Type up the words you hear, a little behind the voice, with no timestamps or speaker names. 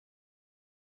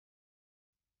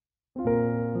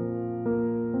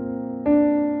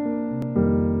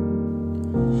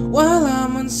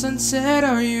on Sunset,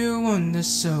 are you on the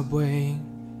subway?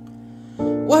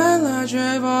 While I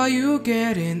drive, are you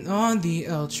getting on the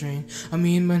L train? I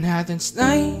mean, Manhattan's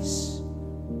nice,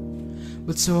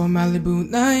 but so are Malibu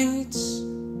nights.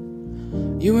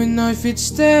 You would know if you'd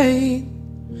stayed.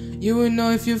 You would know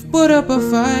if you've put up a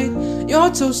fight. You're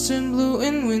toasting blue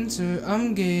in winter,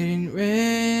 I'm getting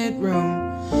red rum.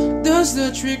 Does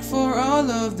the trick for all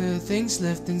of the things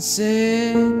left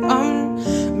unsaid.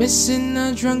 I'm missing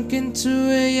a drunken 2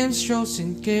 a.m. strolls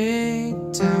in Cape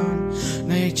Town.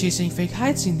 Now you're chasing fake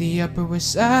heights in the Upper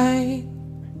West Side,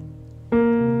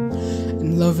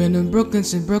 and loving in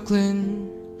Brooklyn's in Brooklyn.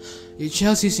 Your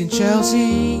Chelsea's in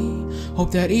Chelsea.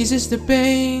 Hope that eases the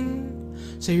pain.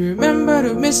 So you remember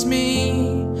to miss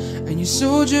me, and you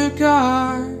sold your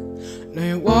car. Now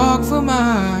you walk for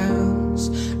miles,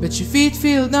 but your feet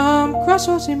feel numb.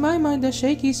 Crossroads in my mind are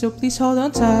shaky, so please hold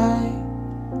on tight.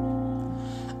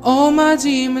 All my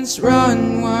demons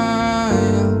run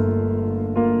wild.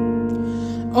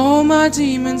 All my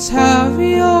demons have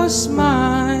your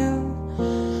smile.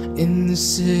 In the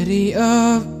city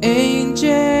of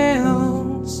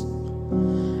angels,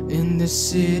 in the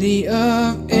city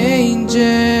of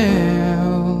angels.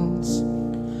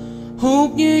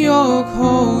 Hope New York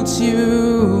holds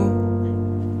you.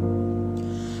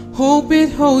 Hope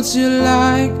it holds you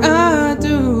like I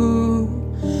do,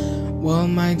 while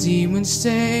my demons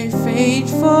stay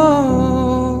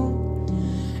faithful.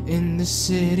 In the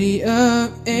city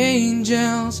of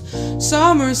angels.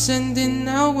 Summer's ending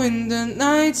now when the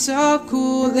nights are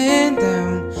cooling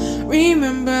down.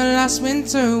 Remember last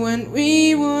winter when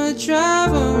we would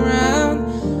drive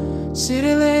around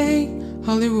City Lake,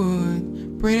 Hollywood.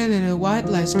 Pretty little white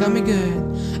lights got me good.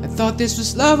 I thought this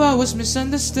was love, I was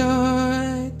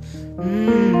misunderstood.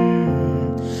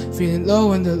 Feeling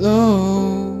low on the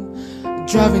low,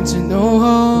 driving to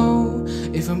NoHo.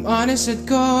 If I'm honest, I'd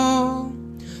go,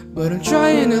 but I'm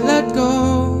trying to let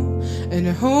go. And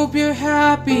I hope you're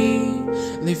happy,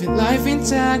 living life in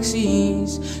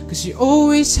taxis, 'cause you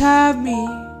always have me,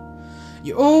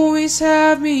 you always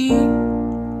have me.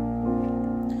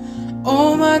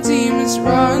 All my demons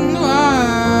run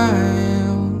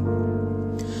wild.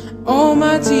 All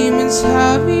my demons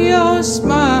have your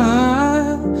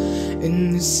smile. In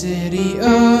the city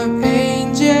of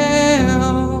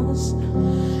angels,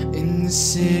 in the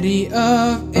city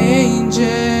of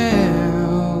angels.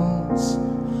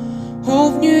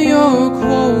 Hope New York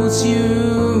holds you.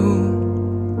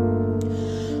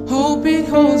 Hope it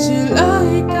holds you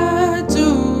like I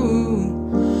do,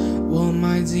 while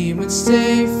my demons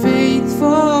stay faithful.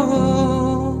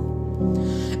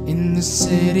 In the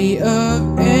city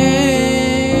of angels.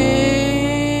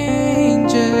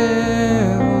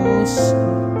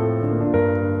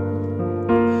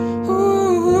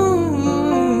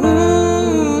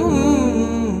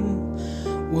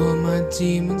 Will my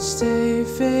demons stay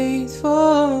faithful?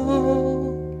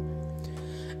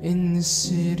 In the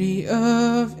city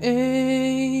of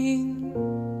angels.